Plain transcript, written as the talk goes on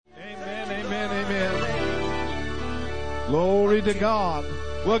Glory to God.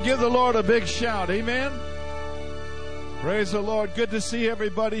 Well, give the Lord a big shout. Amen. Praise the Lord. Good to see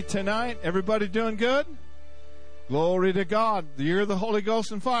everybody tonight. Everybody doing good? Glory to God. The year of the Holy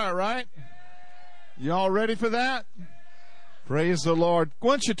Ghost and fire, right? You all ready for that? Praise the Lord. Why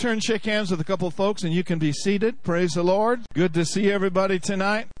don't you turn and shake hands with a couple of folks and you can be seated. Praise the Lord. Good to see everybody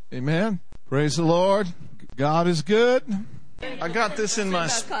tonight. Amen. Praise the Lord. God is good. I got this in my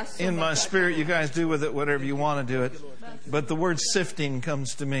spirit. You guys do with it whatever you want to do it. But the word sifting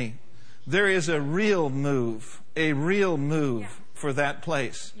comes to me. There is a real move for that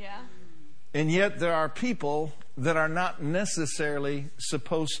place. And yet there are people that are not necessarily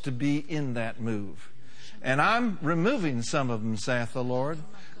supposed to be in that move. And I'm removing some of them, saith the Lord.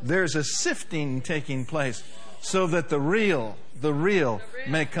 There's a sifting taking place so that the real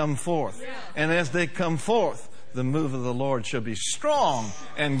may come forth. And as they come forth, the move of the Lord shall be strong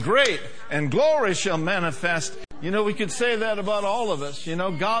and great, and glory shall manifest. You know, we could say that about all of us. You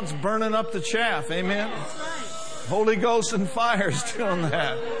know, God's burning up the chaff. Amen? Holy Ghost and fire is doing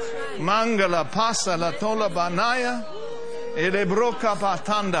that. Mangala pasa la tola banaya elebroka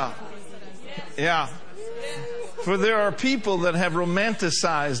patanda. Yeah. For there are people that have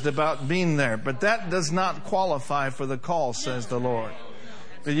romanticized about being there, but that does not qualify for the call, says the Lord.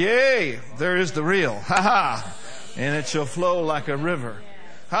 But yea, there is the real. Ha ha. And it shall flow like a river.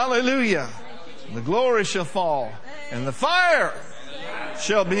 Hallelujah. The glory shall fall, and the fire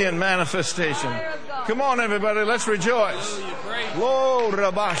shall be in manifestation. Come on, everybody, let's rejoice. Oh,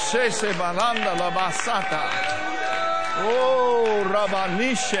 Rabashese Balanda Labasata. Oh,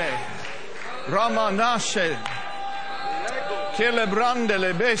 Rabanishe. Ramanashe. Celebrande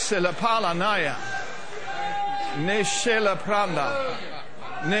le bese la palanaya. Ne shela pranda.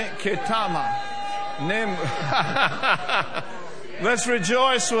 Ne ketama. Ne. Let's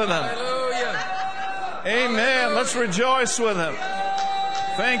rejoice with him. Amen. Let's rejoice with him.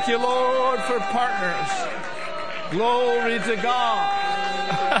 Thank you, Lord, for partners. Glory to God.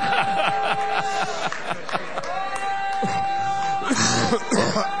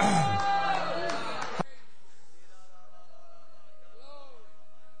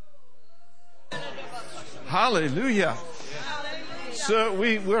 Hallelujah. So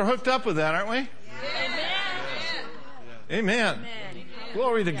we're hooked up with that, aren't we? Amen.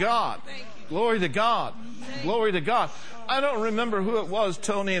 Glory to God. Glory to God. Glory to God. I don't remember who it was,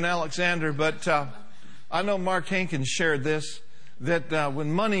 Tony and Alexander, but I know Mark Hankins shared this, that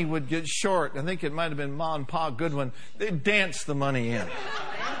when money would get short, I think it might have been Ma and Pa Goodwin, they'd dance the money in.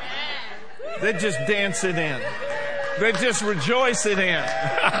 They'd just dance it in. They'd just rejoice it in.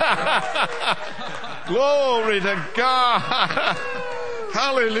 Glory to God.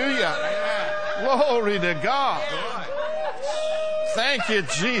 Hallelujah. Glory to God. Thank you,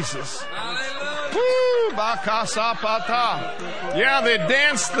 Jesus. Woo, bakasapata. Yeah, they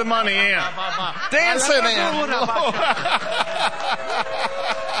danced the money in. Dance it in.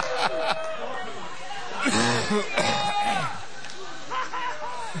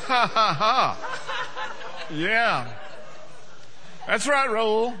 Yeah. That's right,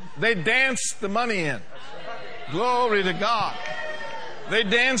 Raul. They danced the money in. Glory to God. They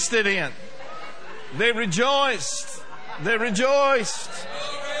danced it in. They rejoiced. They rejoiced.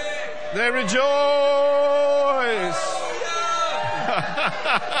 They rejoiced.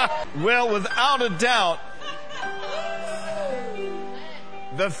 Well, without a doubt,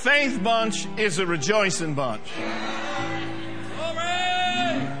 the faith bunch is a rejoicing bunch.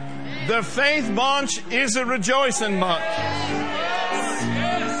 The faith bunch is a rejoicing bunch.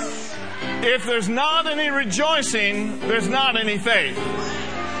 If there's not any rejoicing, there's not any faith.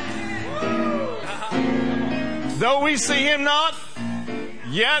 Though we see him not,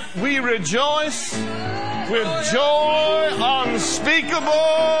 yet we rejoice with joy unspeakable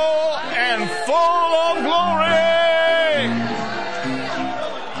and full of glory.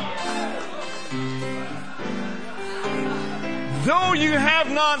 Though you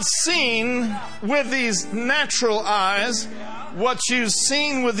have not seen with these natural eyes what you've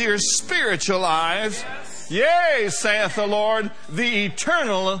seen with your spiritual eyes, yea, saith the Lord, the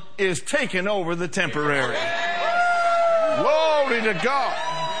eternal is taken over the temporary. Glory to God.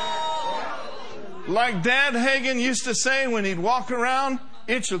 Like Dad Hagin used to say when he'd walk around,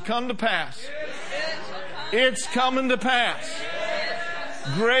 it shall come to pass. It's coming to pass.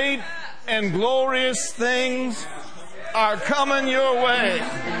 Great and glorious things are coming your way.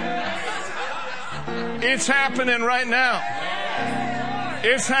 It's happening right now.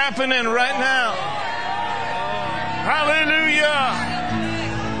 It's happening right now. Hallelujah.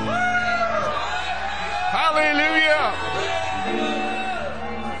 Hallelujah.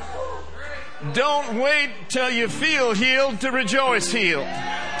 Don't wait till you feel healed to rejoice healed.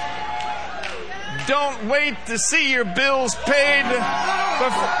 Don't wait to see your bills paid.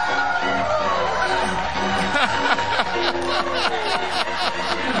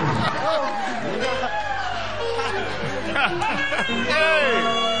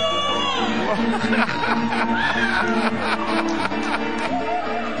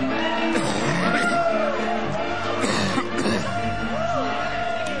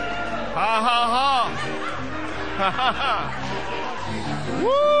 Ha ha ha. Ha ha ha.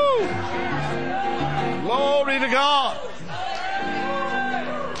 Woo! Glory to God.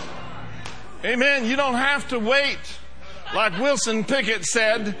 Amen. You don't have to wait, like Wilson Pickett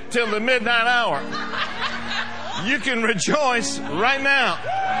said, till the midnight hour. You can rejoice right now.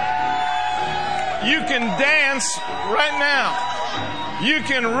 You can dance right now. You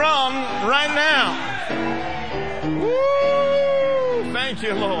can run right now. Woo! Thank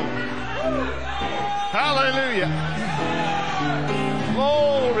you, Lord. Hallelujah.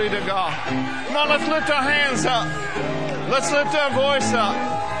 Glory to God. Come on, let's lift our hands up. Let's lift our voice up.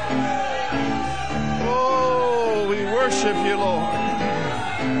 Oh, we worship you, Lord.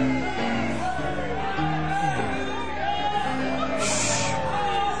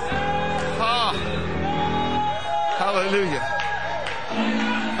 Ha. Hallelujah.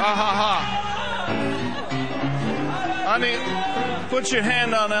 Ha ha ha. Honey, put your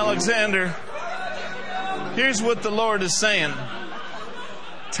hand on Alexander. Here's what the Lord is saying.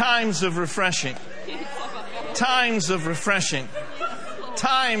 Times of refreshing. Times of refreshing.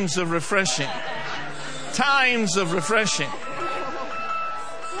 Times of refreshing. Times of refreshing.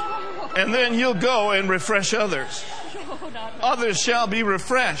 And then you'll go and refresh others. Others shall be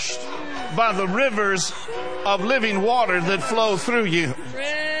refreshed by the rivers of living water that flow through you.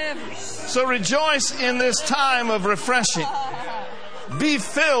 So rejoice in this time of refreshing. Be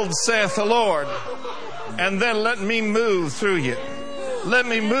filled, saith the Lord, and then let me move through you. Let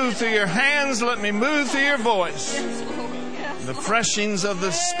me move through your hands. Let me move through your voice. The freshings of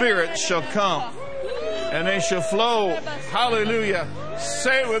the Spirit shall come, and they shall flow. Hallelujah.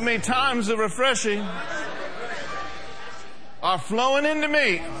 Say it with me. Times of refreshing are flowing into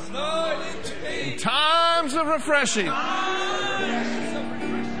me. Times of refreshing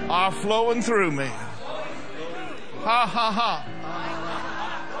are flowing through me. Ha, ha, ha.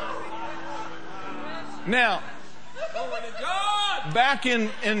 Now, back in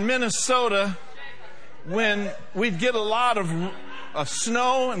Minnesota, when we'd get a lot of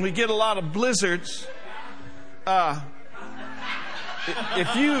snow and we'd get a lot of blizzards,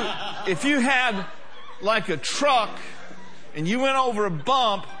 if you had like a truck and you went over a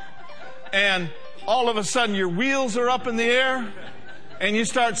bump and all of a sudden your wheels are up in the air and you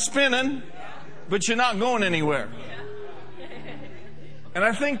start spinning, but you're not going anywhere. And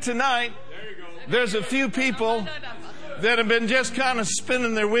I think tonight there's a few people that have been just kind of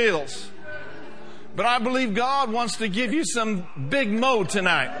spinning their wheels. But I believe God wants to give you some big mo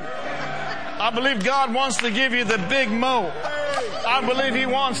tonight. I believe God wants to give you the big mo. I believe He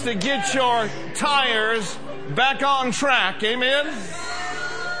wants to get your tires back on track. Amen?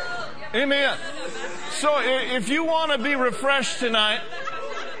 Amen. So if you want to be refreshed tonight,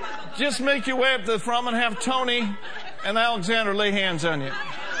 just make your way up to the front and have Tony and Alexander lay hands on you.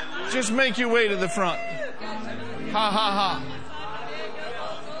 Just make your way to the front. Ha, ha, ha.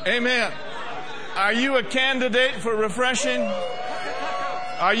 Amen. Are you a candidate for refreshing?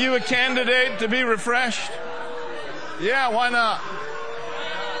 Are you a candidate to be refreshed? Yeah, why not?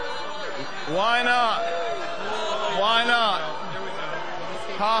 Why not? Why not?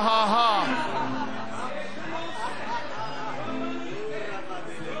 Ha, ha, ha.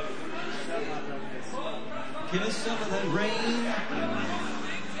 Give us some of that rain.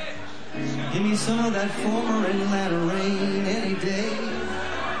 Give me some of that former and latter rain any day.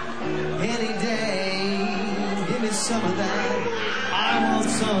 Any day. Give me some of that. I want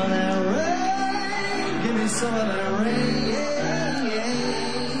some of that rain. Give me some of that rain. Yeah, yeah.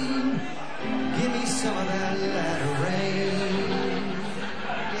 Give me some of that latter rain.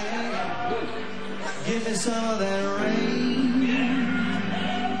 Yeah. Give me some of that rain.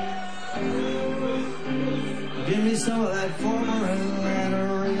 Give me some of that former and latter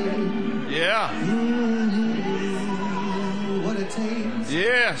rain. Yeah. What a taste.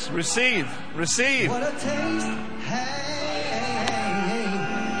 Yes, receive. Receive. What a taste. Hey,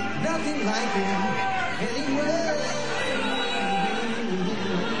 nothing like it anywhere.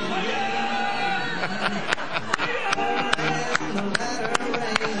 The latter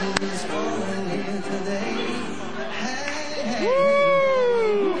rain is falling here today. Hey,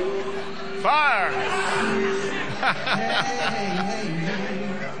 Fire. hey,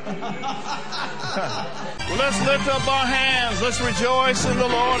 Well, let's lift up our hands. Let's rejoice in the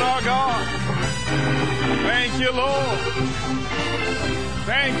Lord our God. Thank you, Lord.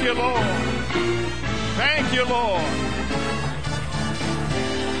 Thank you, Lord. Thank you, Lord.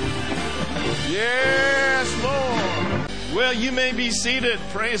 Yes, Lord. Well, you may be seated.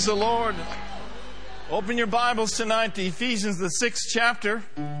 Praise the Lord. Open your Bibles tonight to Ephesians, the 6th chapter.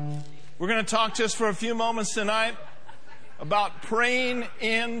 We're going to talk just for a few moments tonight about praying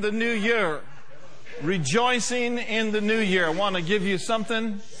in the new year, rejoicing in the new year. I want to give you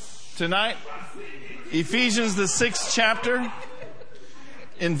something tonight. Ephesians, the 6th chapter,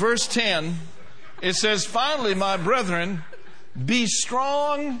 in verse 10, it says, "Finally, my brethren, be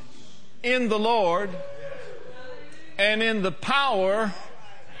strong in the Lord and in the power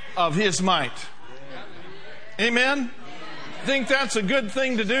of His might." Amen? Think that's a good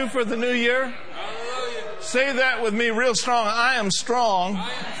thing to do for the new year? Say that with me real strong. I am strong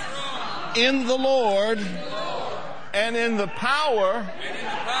in the Lord and in the power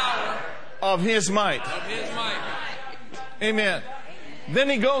of His might. Amen. Then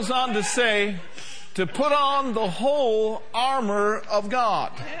he goes on to say, to put on the whole armor of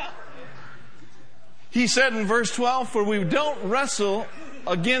God. He said in verse 12, "For we don't wrestle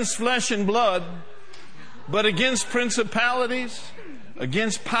against flesh and blood, but against principalities,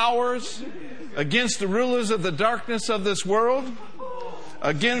 against powers, against the rulers of the darkness of this world,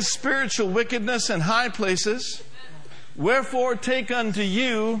 against spiritual wickedness in high places. Wherefore take unto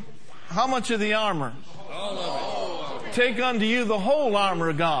you," how much of the armor? All of it. "Take unto you the whole armor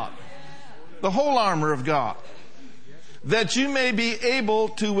of God." The whole armor of God. "That you may be able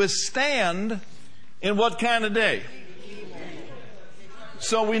to withstand," in what kind of day?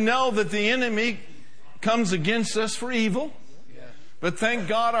 So we know that the enemy comes against us for evil. But thank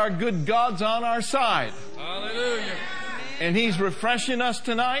God our good God's on our side. Hallelujah. And He's refreshing us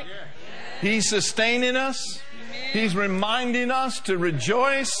tonight. He's sustaining us. He's reminding us to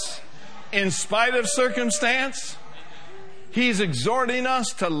rejoice in spite of circumstance. He's exhorting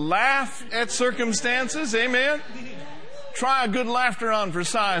us to laugh at circumstances. Amen. Try a good laughter on for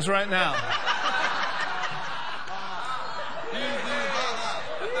size right now.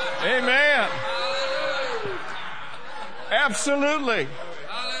 Amen. Absolutely.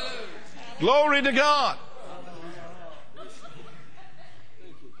 Glory to God.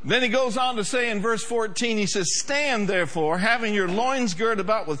 Then he goes on to say in verse 14, he says, "Stand therefore, having your loins girt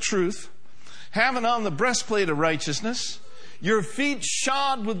about with truth, having on the breastplate of righteousness, your feet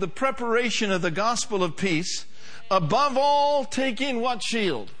shod with the preparation of the gospel of peace, above all taking" what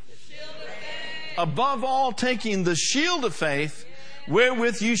shield? "Above all taking the shield of faith,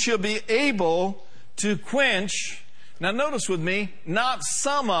 wherewith you shall be able to quench." Now notice with me, not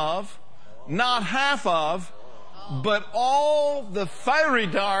some of, not half of, but all the fiery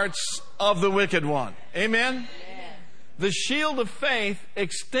darts of the wicked one. Amen? The shield of faith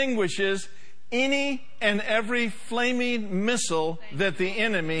extinguishes any and every flaming missile that the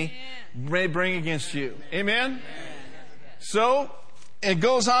enemy may bring against you. Amen? So, it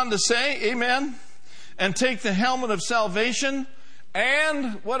goes on to say, amen, "And take the helmet of salvation,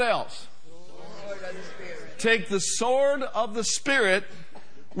 and" what else? "Take the sword of the Spirit,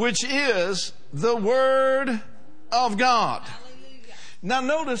 which is the Word of God." Now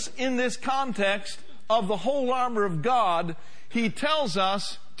notice in this context of the whole armor of God, he tells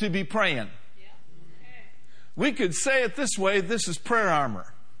us to be praying. We could say it this way, this is prayer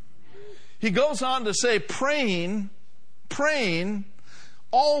armor. He goes on to say praying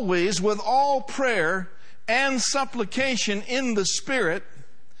always with all prayer and supplication in the Spirit,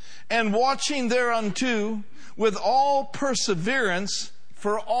 and watching thereunto with all perseverance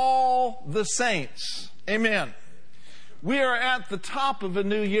for all the saints. Amen. We are at the top of a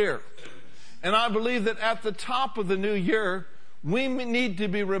new year. And I believe that at the top of the new year, we need to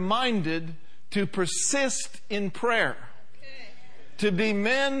be reminded to persist in prayer. To be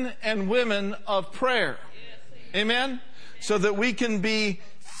men and women of prayer. Amen? So that we can be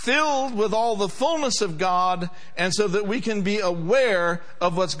filled with all the fullness of God, and so that we can be aware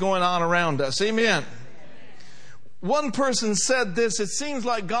of what's going on around us. Amen. One person said this: "It seems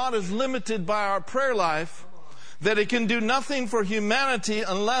like God is limited by our prayer life, that He can do nothing for humanity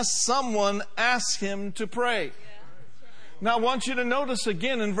unless someone asks Him to pray." Now I want you to notice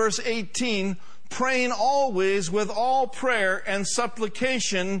again in verse 18, praying always with all prayer and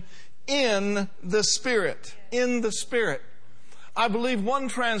supplication in the Spirit. In the Spirit. I believe one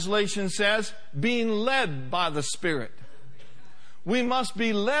translation says, being led by the Spirit. We must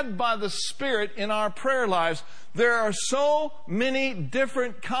be led by the Spirit in our prayer lives. There are so many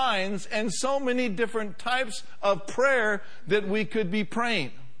different kinds and so many different types of prayer that we could be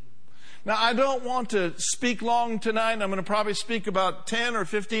praying. Now, I don't want to speak long tonight. I'm going to probably speak about 10 or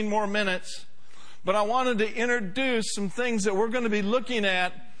 15 more minutes. But I wanted to introduce some things that we're going to be looking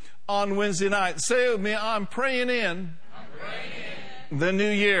at on Wednesday night. Say with me, I'm praying in the new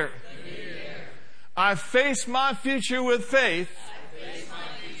year. I face my future with faith.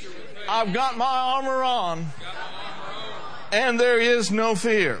 I've got my armor on. And there is no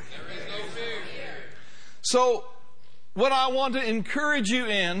fear. So, what I want to encourage you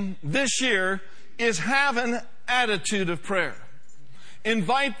in this year is have an attitude of prayer.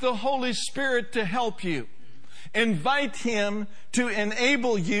 Invite the Holy Spirit to help you. Invite Him to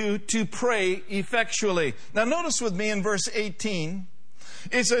enable you to pray effectually. Now notice with me in verse 18,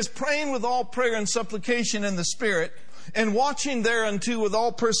 it says, praying with all prayer and supplication in the Spirit, and watching thereunto with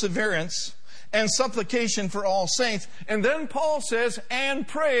all perseverance and supplication for all saints. And then Paul says, and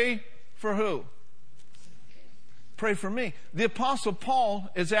pray for who? Pray for me. The Apostle Paul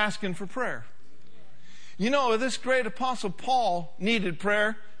is asking for prayer. You know, this great Apostle Paul needed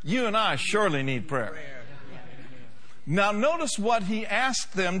prayer. You and I surely need prayer. Now notice what he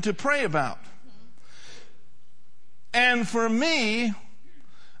asked them to pray about. And for me,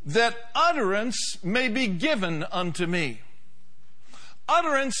 that utterance may be given unto me.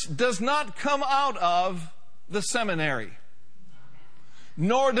 Utterance does not come out of the seminary,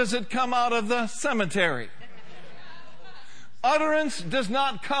 nor does it come out of the cemetery. Utterance does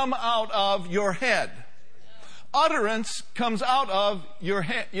not come out of your head. Utterance comes out of your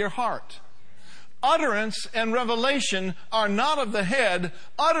heart. Utterance and revelation are not of the head.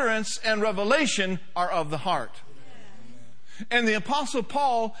 Utterance and revelation are of the heart. And the Apostle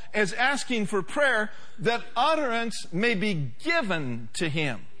Paul is asking for prayer that utterance may be given to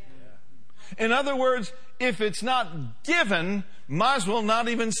him. In other words, if it's not given, might as well not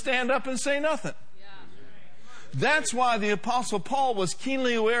even stand up and say nothing. That's why the Apostle Paul was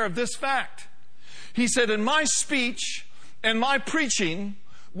keenly aware of this fact. He said, and my speech and my preaching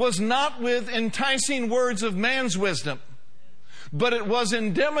was not with enticing words of man's wisdom, but it was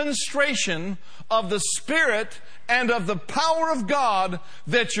in demonstration of the Spirit and of the power of God,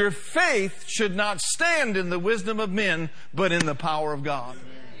 that your faith should not stand in the wisdom of men, but in the power of God.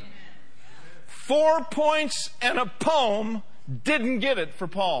 4 points and a poem didn't get it for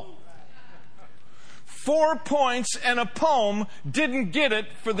Paul. 4 points and a poem didn't get it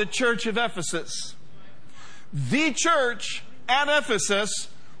for the church of Ephesus. The church at Ephesus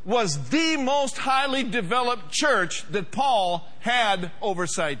was the most highly developed church that Paul had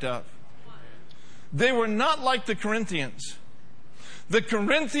oversight of. They were not like the Corinthians. The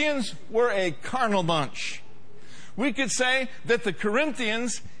Corinthians were a carnal bunch. We could say that the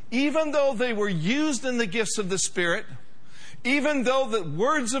Corinthians, even though they were used in the gifts of the Spirit, even though the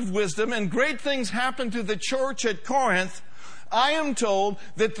words of wisdom and great things happened to the church at Corinth, I am told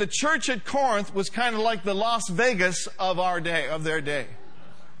that the church at Corinth was kind of like the Las Vegas of our day, of their day.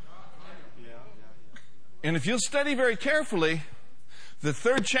 And if you'll study very carefully, the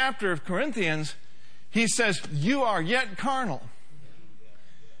 3rd chapter of Corinthians, he says, you are yet carnal.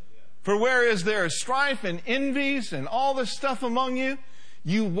 For whereas there is strife and envies and all this stuff among you,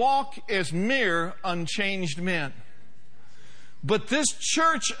 you walk as mere unchanged men. But this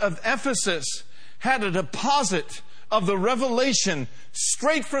church of Ephesus had a deposit of the revelation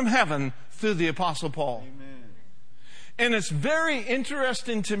straight from heaven through the Apostle Paul. Amen. And it's very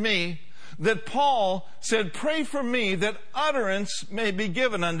interesting to me that Paul said, pray for me that utterance may be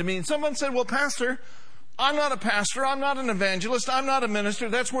given unto me. And someone said, well, Pastor, I'm not a pastor. I'm not an evangelist. I'm not a minister.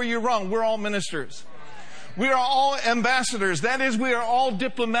 That's where you're wrong. We're all ministers. We are all ambassadors. That is, we are all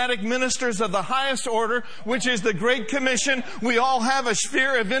diplomatic ministers of the highest order, which is the Great Commission. We all have a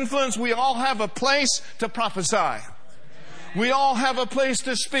sphere of influence. We all have a place to prophesy. We all have a place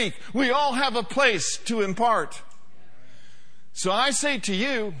to speak. We all have a place to impart. So I say to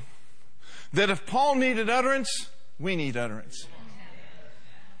you that if Paul needed utterance, we need utterance.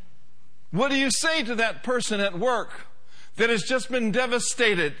 What do you say to that person at work that has just been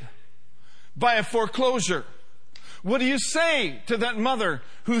devastated by a foreclosure? What do you say to that mother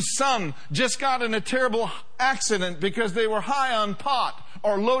whose son just got in a terrible accident because they were high on pot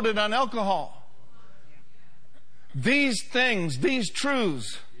or loaded on alcohol? These things, these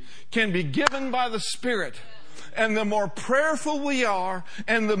truths can be given by the Spirit. And the more prayerful we are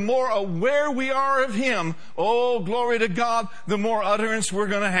and the more aware we are of Him, oh, glory to God, the more utterance we're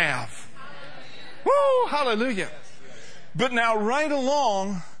going to have. Woo, hallelujah. But now right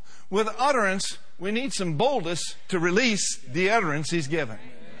along with utterance, we need some boldness to release the utterance He's given.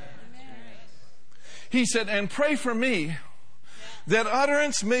 He said, and pray for me that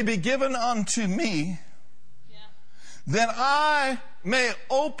utterance may be given unto me, that I may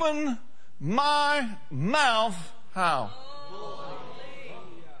open my mouth, how?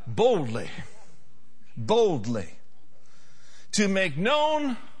 Boldly. Boldly. To make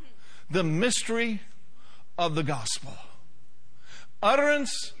known the mystery of the gospel.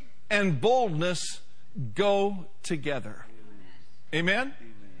 Utterance and boldness go together. Amen?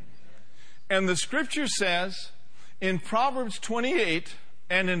 And the scripture says in Proverbs 28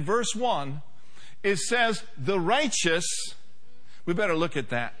 and in verse 1, it says, the righteous, we better look at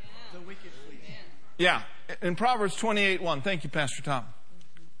that. The wicked flee. Yeah, in Proverbs 28:1. Thank you, Pastor Tom.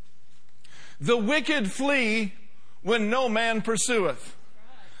 The wicked flee when no man pursueth.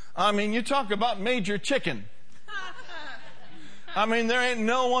 I mean, you talk about major chicken. I mean, there ain't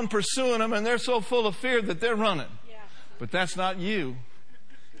no one pursuing them, and they're so full of fear that they're running. But that's not you,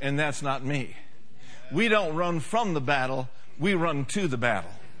 and that's not me. We don't run from the battle. We run to the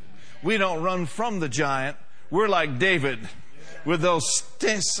battle. We don't run from the giant. We're like David with those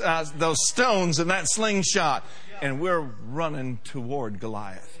stones and that slingshot, and we're running toward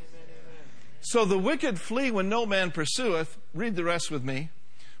Goliath. So the wicked flee when no man pursueth. Read the rest with me.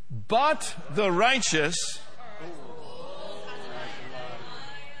 But the righteous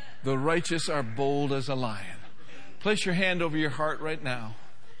are bold as a lion. Place your hand over your heart right now.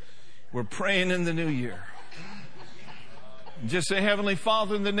 We're praying in the new year. Just say, Heavenly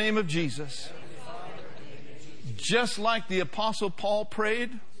Father, in the name of Jesus, just like the Apostle Paul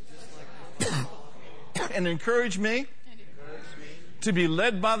prayed and encouraged me to be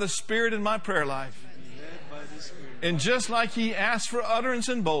led by the Spirit in my prayer life. And just like he asked for utterance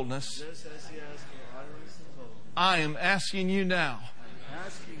and boldness, I am asking you now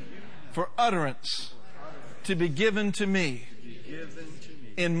for utterance to be given to me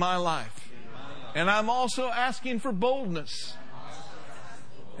in my life. And I'm also asking for boldness.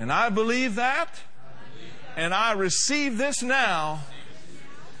 And I believe that. And I receive this now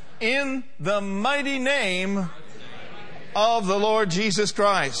in the mighty name of the Lord Jesus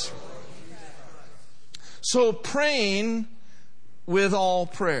Christ. So praying with all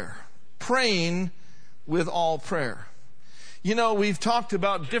prayer. Praying with all prayer. You know, we've talked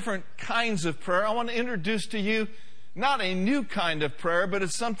about different kinds of prayer. I want to introduce to you not a new kind of prayer, but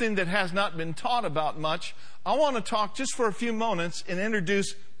it's something that has not been taught about much. I want to talk just for a few moments and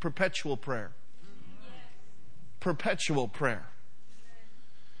introduce perpetual prayer. Perpetual prayer.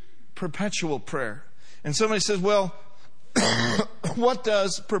 Perpetual prayer. And somebody says, well, what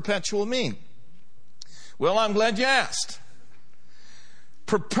does perpetual mean? Well, I'm glad you asked.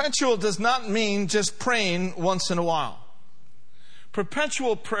 Perpetual does not mean just praying once in a while.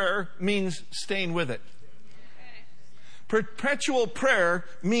 Perpetual prayer means staying with it. Perpetual prayer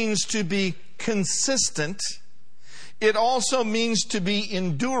means to be consistent. It also means to be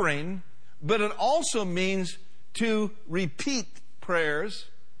enduring, but it also means to repeat prayers,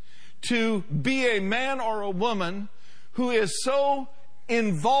 to be a man or a woman who is so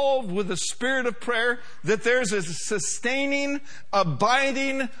involved with the spirit of prayer that there's a sustaining,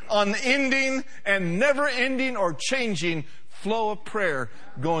 abiding, unending, and never-ending or changing flow of prayer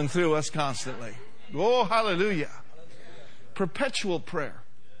going through us constantly. Oh, hallelujah. Perpetual prayer.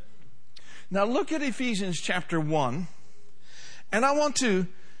 Now look at Ephesians chapter 1, and I want to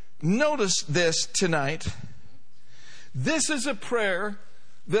notice this tonight. This is a prayer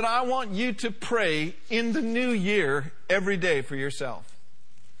that I want you to pray in the new year every day for yourself.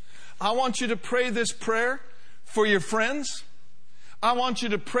 I want you to pray this prayer for your friends. I want you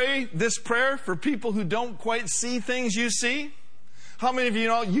to pray this prayer for people who don't quite see things you see. How many of you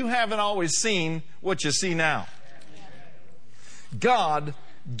know you haven't always seen what you see now? God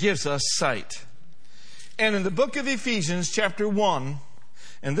gives us sight. And in the book of Ephesians chapter 1,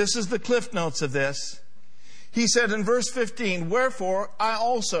 and this is the cliff notes of this, he said in verse 15, wherefore I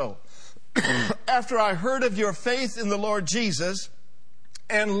also, after I heard of your faith in the Lord Jesus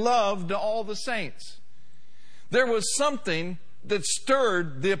and love to all the saints. There was something that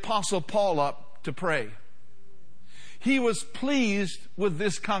stirred the Apostle Paul up to pray. He was pleased with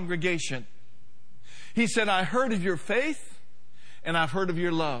this congregation. He said, I heard of your faith and I've heard of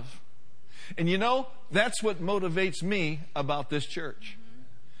your love. And you know, that's what motivates me about this church.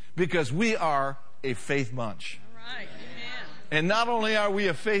 Because we are a faith bunch. All right. Amen. And not only are we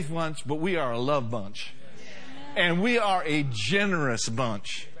a faith bunch, but we are a love bunch. And we are a generous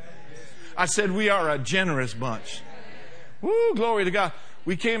bunch. I said we are a generous bunch. Woo, glory to God.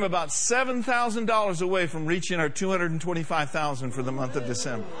 We came about $7,000 away from reaching our $225,000 for the month of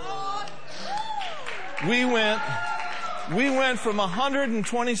December. We went from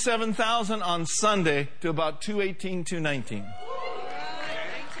 $127,000 on Sunday to about $218,000, $219,000.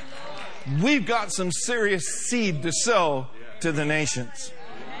 We've got some serious seed to sow to the nations.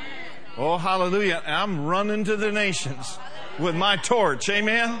 Oh, hallelujah. I'm running to the nations with my torch.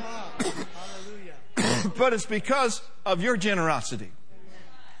 Amen. But it's because of your generosity.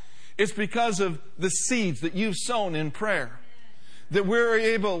 It's because of the seeds that you've sown in prayer that we're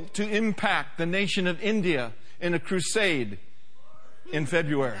able to impact the nation of India in a crusade in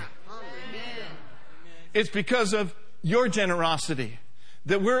February. It's because of your generosity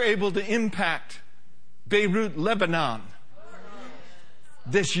that we're able to impact Beirut, Lebanon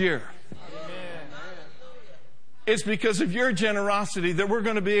this year. It's because of your generosity that we're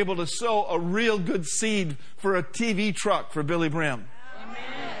going to be able to sow a real good seed for a TV truck for Billy Brim.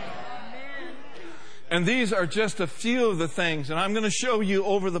 And these are just a few of the things. And I'm going to show you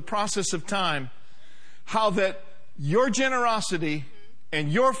over the process of time how that your generosity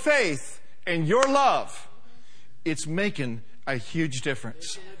and your faith and your love, it's making a huge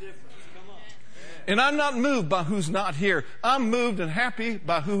difference. And I'm not moved by who's not here. I'm moved and happy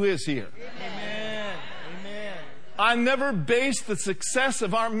by who is here. Amen. I never base the success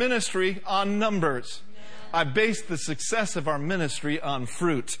of our ministry on numbers. I base the success of our ministry on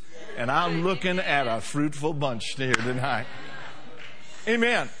fruit. And I'm looking at a fruitful bunch here tonight.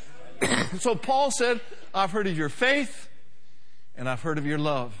 Amen. So Paul said, I've heard of your faith and I've heard of your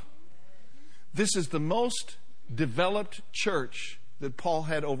love. This is the most developed church that Paul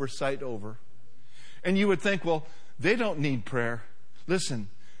had oversight over. And you would think, well, they don't need prayer. Listen,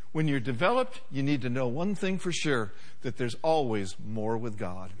 when you're developed, you need to know one thing for sure, that there's always more with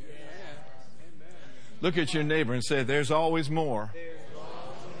God. Look at your neighbor and say, there's always more.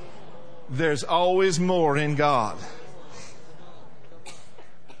 There's always more in God.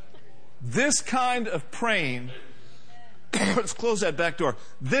 This kind of praying, let's close that back door.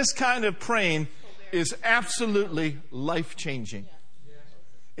 This kind of praying is absolutely life-changing.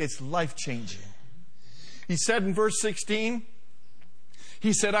 It's life-changing. He said in verse 16,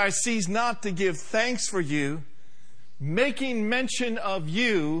 he said, I cease not to give thanks for you, making mention of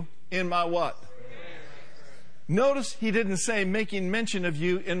you in my what? Notice he didn't say making mention of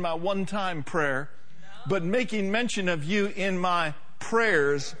you in my one-time prayer, but making mention of you in my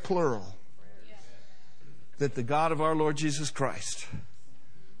prayers, plural. That the God of our Lord Jesus Christ,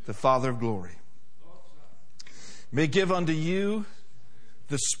 the Father of glory, may give unto you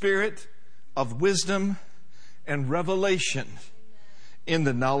the spirit of wisdom and revelation in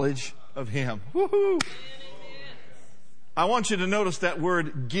the knowledge of Him. Woo-hoo. I want you to notice that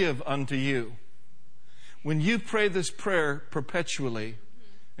word, give unto you. When you pray this prayer perpetually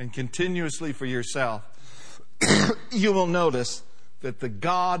and continuously for yourself, you will notice that the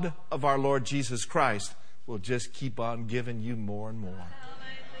God of our Lord Jesus Christ will just keep on giving you more and more.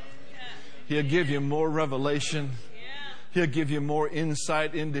 He'll give you more revelation. He'll give you more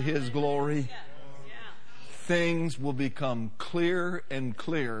insight into His glory. Things will become clearer and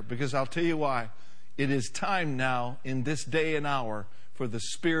clearer, because I'll tell you why. It is time now in this day and hour for the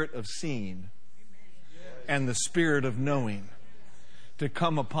spirit of seeing and the spirit of knowing to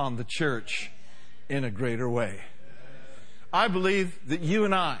come upon the church in a greater way. I believe that you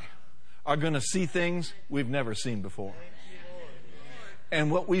and I are going to see things we've never seen before.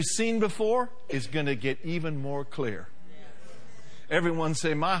 And what we've seen before is going to get even more clear. Everyone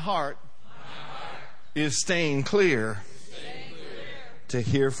say, my heart is staying clear to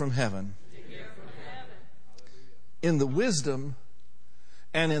hear from heaven. In the wisdom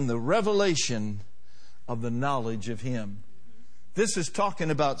and in the revelation of the knowledge of Him. This is talking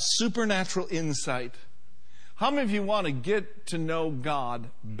about supernatural insight. How many of you want to get to know God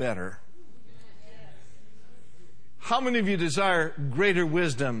better? How many of you desire greater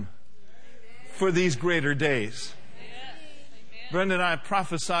wisdom for these greater days? Brenda and I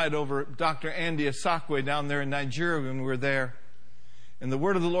prophesied over Dr. Andy Asakwe down there in Nigeria when we were there. And the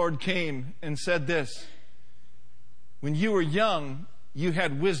word of the Lord came and said this: when you were young, you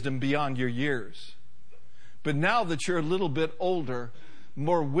had wisdom beyond your years. But now that you're a little bit older,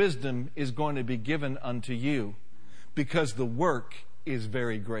 more wisdom is going to be given unto you, because the work is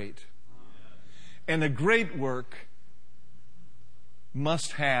very great. And a great work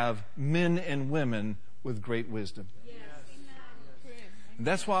must have men and women with great wisdom. And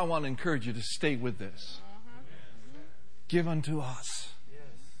that's why I want to encourage you to stay with this. Give unto us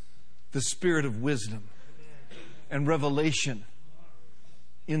the spirit of wisdom and revelation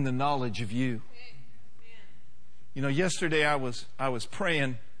in the knowledge of you. You know, yesterday I was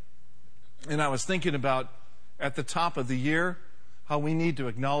praying, and I was thinking about, at the top of the year, how we need to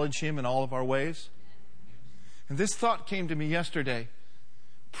acknowledge Him in all of our ways. And this thought came to me yesterday: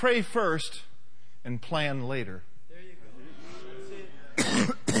 pray first and plan later.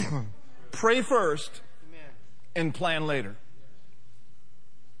 Pray first and plan later.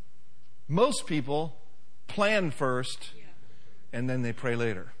 Most people plan first and then they pray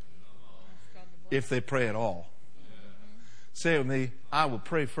later. If they pray at all. Say with me, I will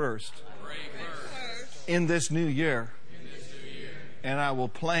pray first in this new year. And I will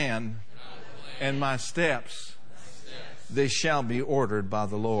plan, and my steps, they shall be ordered by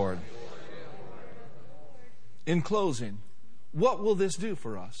the Lord. In closing, what will this do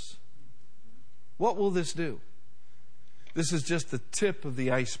for us? What will this do? This is just the tip of the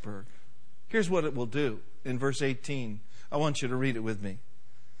iceberg. Here's what it will do in verse 18. I want you to read it with me.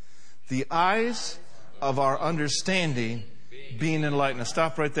 The eyes of our understanding being enlightened. Now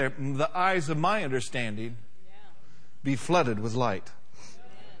stop right there. The eyes of my understanding be flooded with light.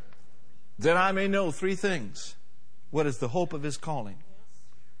 That I may know three things. What is the hope of His calling?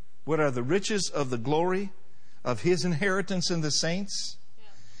 What are the riches of the glory of His inheritance in the saints?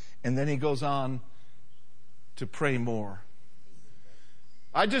 And then he goes on to pray more.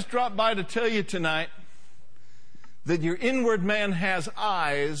 I just dropped by to tell you tonight that your inward man has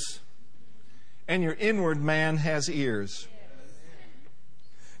eyes and your inward man has ears.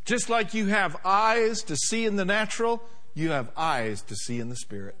 Just like you have eyes to see in the natural, you have eyes to see in the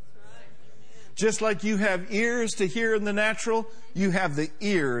Spirit. Just like you have ears to hear in the natural, you have the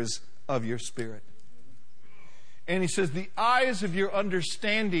ears of your spirit. And he says, the eyes of your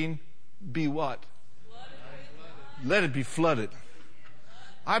understanding be what? Let it be flooded.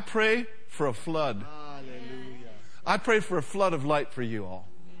 I pray for a flood. I pray for a flood of light for you all.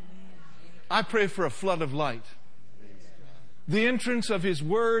 I pray for a flood of light. The entrance of His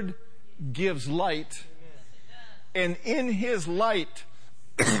Word gives light. And in His light,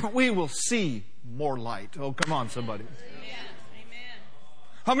 we will see more light. Oh, come on, somebody.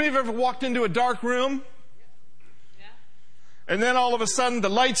 How many of you have ever walked into a dark room? And then all of a sudden the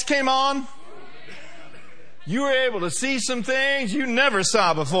lights came on? You were able to see some things you never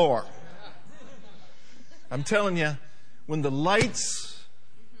saw before. I'm telling you, when the lights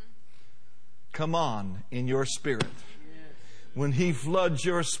come on in your spirit, when He floods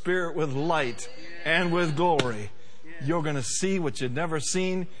your spirit with light and with glory, you're going to see what you've never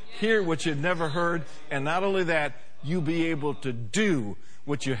seen, hear what you've never heard, and not only that, you'll be able to do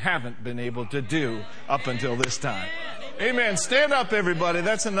what you haven't been able to do up until this time. Amen. Stand up, everybody.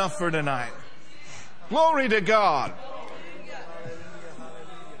 That's enough for tonight. Glory to God.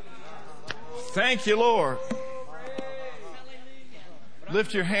 Thank you, Lord.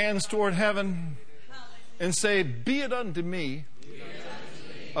 Lift your hands toward heaven and say, be it unto me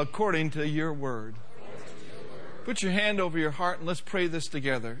according to your word. Put your hand over your heart and let's pray this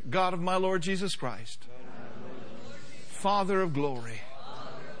together. God of my Lord Jesus Christ, Father of glory,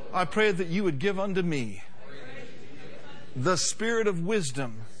 I pray that you would give unto me the spirit of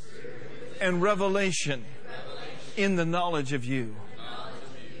wisdom and revelation in the knowledge of you.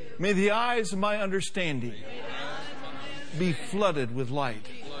 May the eyes of my understanding be flooded with light,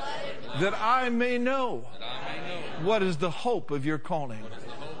 that I may know what is the hope of your calling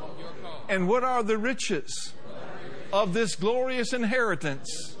and what are the riches of this glorious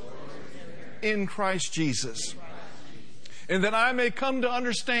inheritance in Christ Jesus. And that I may come to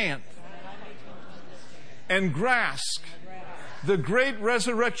understand and grasp the great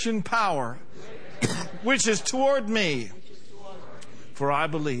resurrection power which is toward me, for I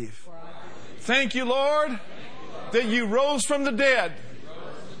believe. Thank you, Lord, that you rose from the dead.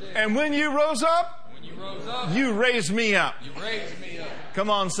 And when you rose up, you raised me up. Come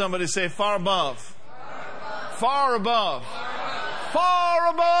on, somebody say, far above. Far above. Far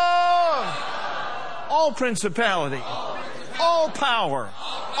above. All principality, all power,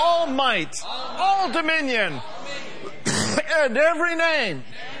 all might, all dominion, and every name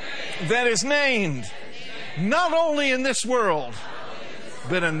that is named, not only in this world,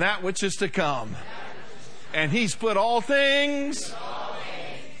 but in that which is to come. And He's put all things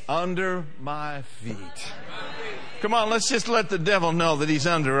under my feet. Come on, let's just let the devil know that he's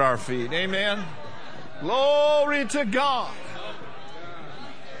under our feet. Amen. Glory to God.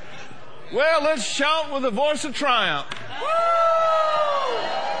 Well, let's shout with a voice of triumph. Woo!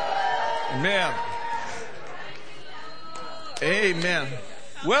 Amen. Amen.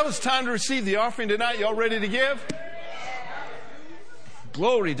 Well, it's time to receive the offering tonight. Y'all ready to give?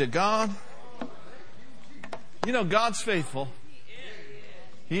 Glory to God. You know, God's faithful.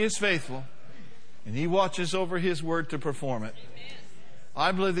 He is faithful. And He watches over His word to perform it.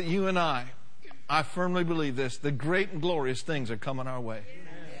 I believe that you and I firmly believe this, the great and glorious things are coming our way.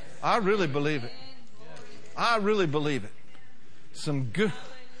 I really believe it. I really believe it. Some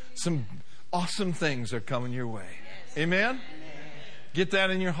awesome things are coming your way. Amen? Get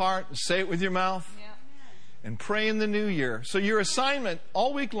that in your heart. Say it with your mouth. And pray in the new year. So your assignment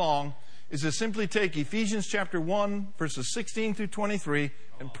all week long is to simply take Ephesians chapter 1, verses 16 through 23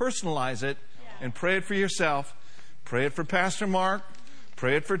 and personalize it and pray it for yourself. Pray it for Pastor Mark.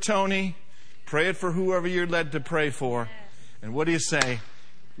 Pray it for Tony. Pray it for whoever you're led to pray for. And what do you say?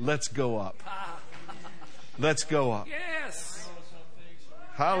 Let's go up. Let's go up. Yes.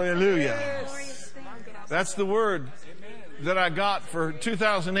 Hallelujah. Yes. That's the word that I got for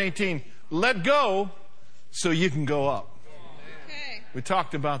 2018. Let go so you can go up. We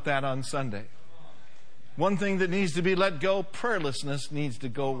talked about that on Sunday. One thing that needs to be let go, prayerlessness needs to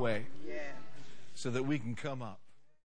go away so that we can come up.